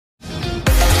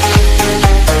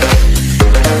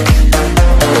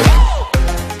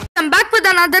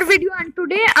another video, and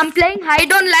today I'm playing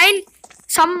Hide Online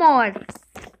some more.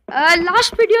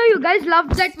 Last video you guys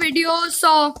loved that video,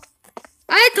 so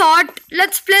I thought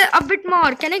let's play a bit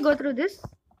more. Can I go through this?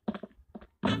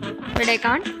 But I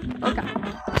can't. Okay.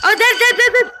 Oh,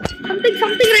 there's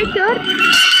something right here.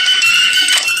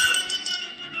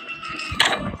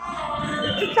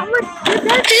 Someone,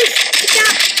 there it is. The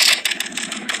cap.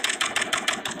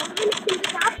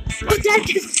 Oh, there it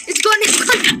is. It's gone.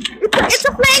 It's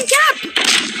a flying cap.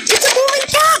 It's a moving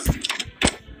cap.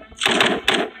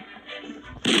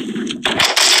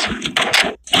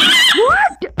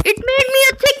 What? It made me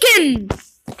a chicken.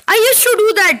 I used to do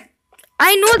that.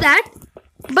 I know that.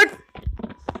 But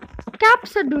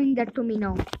caps are doing that to me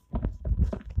now.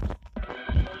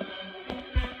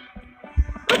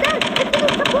 Oh, there.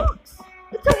 It's a box.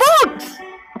 It's a box.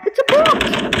 It's a box.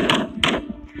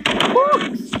 A box.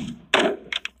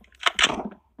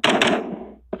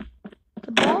 It's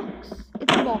a box.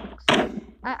 It's a box.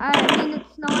 I mean,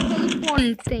 it's not a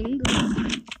phone thing.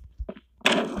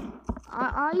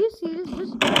 Are you serious?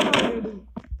 Just die already.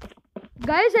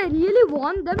 Guys, I really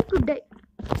want them to die.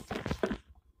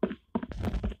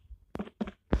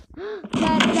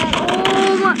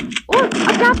 Oh my. Oh, a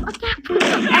cap.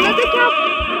 Another cap.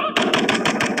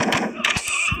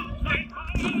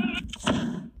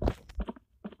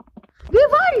 We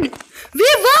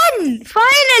won!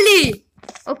 Finally!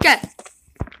 Okay.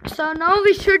 So now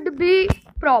we should be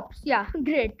props. Yeah,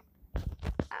 great.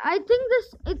 I think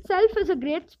this itself is a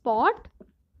great spot.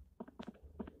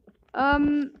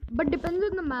 But depends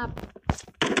on the map.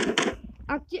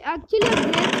 Actually a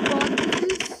great spot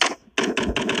is...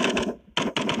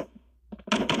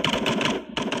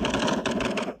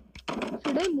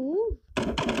 Should I move?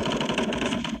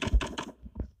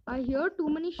 I hear too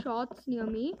many shots near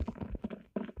me.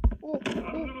 Oh.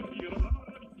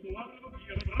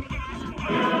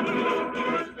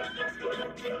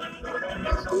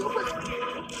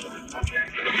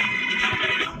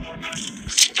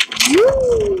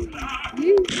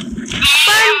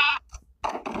 Fun.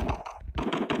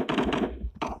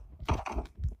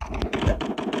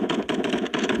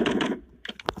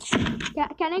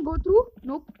 Can I go through?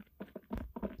 Nope.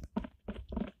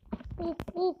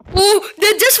 Oh,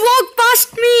 they just walked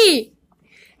past me.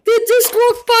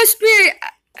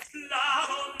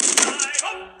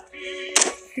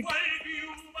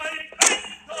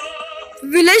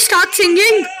 Will I start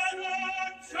singing?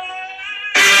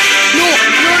 No.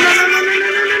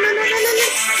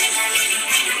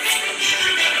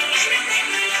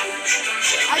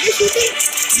 Are you shooting?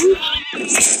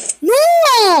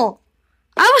 No!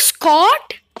 I was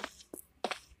caught?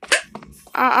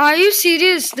 Are you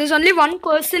serious? There's only one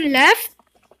person left.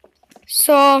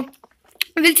 So,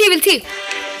 we'll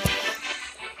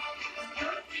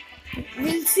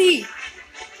see.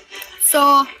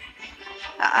 So,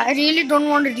 I really don't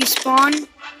want to respawn.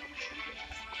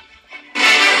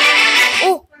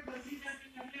 Oh!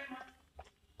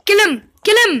 Kill him!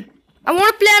 I want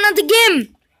to play another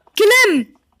game! Kill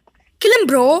him,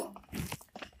 bro!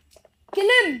 Kill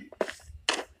him!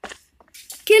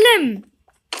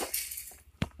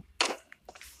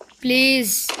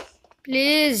 Please!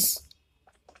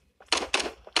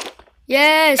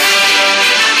 Yes,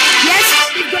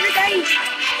 he's gonna die!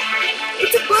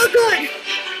 It's a burger!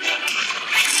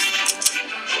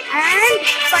 And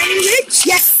final hit,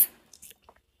 yes!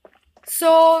 So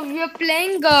we're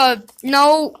playing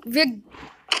now.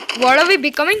 What are we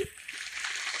becoming?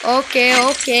 Okay.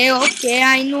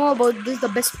 I know about this. The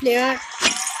best player.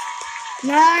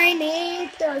 9, 8,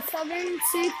 7,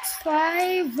 6,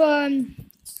 5,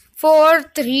 4,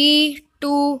 3,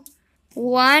 2,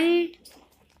 1.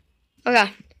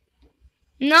 Okay.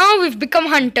 Now we've become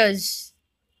hunters.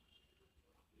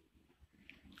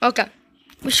 Okay.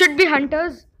 We should be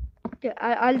hunters. Okay,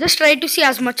 I'll just try to see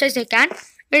as much as I can.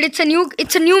 But it's a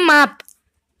new map.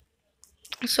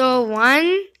 So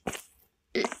 1.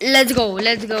 Let's go.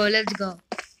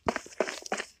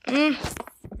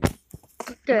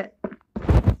 Okay.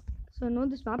 So know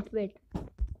this map. Wait.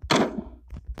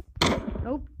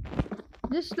 Nope.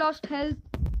 Just lost health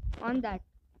on that.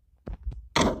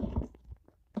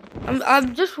 I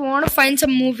just want to find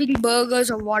some moving burgers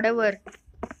or whatever.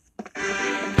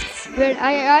 Wait,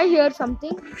 I hear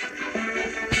something.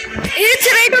 It's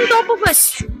right on top of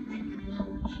us.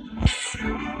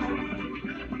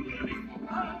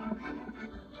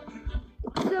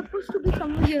 It's supposed to be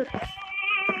somewhere here.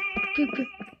 Okay.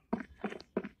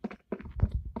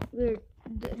 Wait,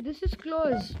 this is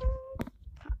close.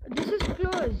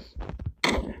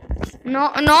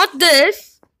 No, not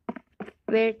this.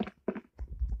 Wait.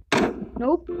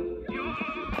 Nope.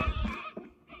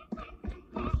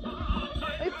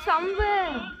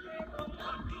 somewhere.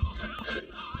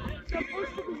 It's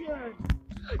supposed to be here.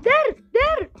 There.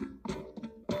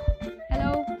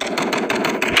 Hello.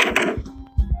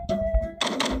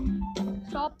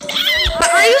 Stop.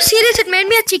 Are you serious? It made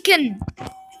me a chicken.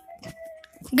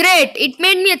 Great. It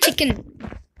made me a chicken.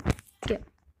 Okay.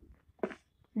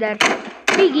 There.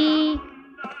 Piggy.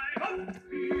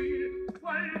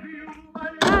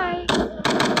 Hi.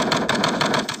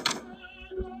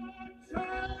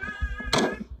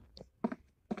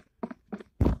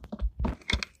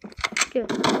 Okay.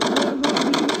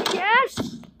 Yes.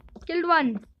 Killed one.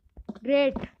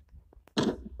 Great.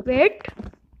 Wait.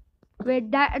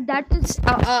 That is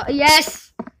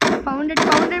yes. Found it.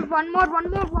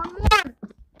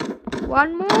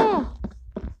 One more.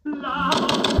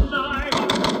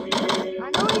 I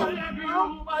know you're here, bro.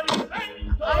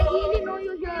 I really know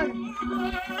you're here.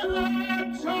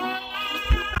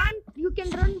 You can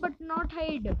run but not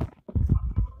hide.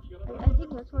 I think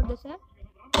that's what they say.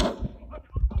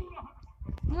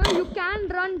 No, you can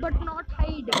run but not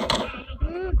hide.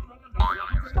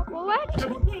 Stop. What?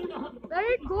 Where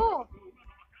did it go?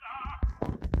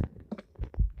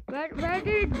 Where did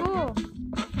it go?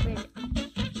 Wait.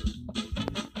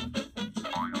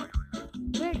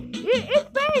 It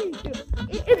went.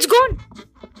 It's gone.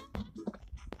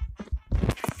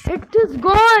 It is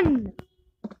gone.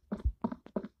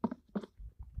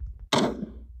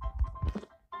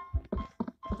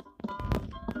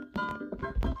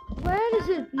 Where is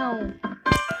it now?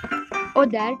 Oh,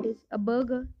 there it is. A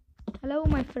burger. Hello,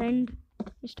 my friend,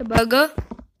 Mr. Burger.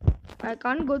 I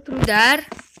can't go through there.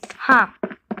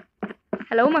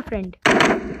 Hello, my friend.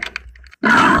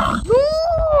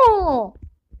 No!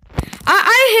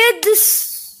 I hate this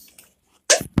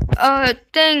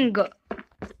thing.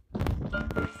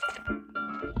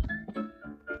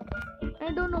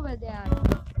 I don't know where they are.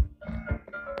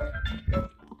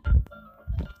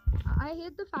 I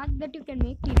hate the fact that you can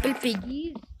make people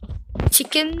piggies,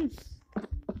 chickens.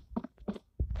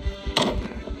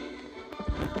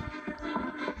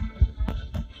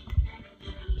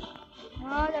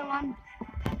 Oh, they won.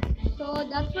 So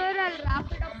that's where I'll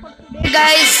wrap it up for today,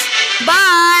 guys.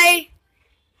 Bye.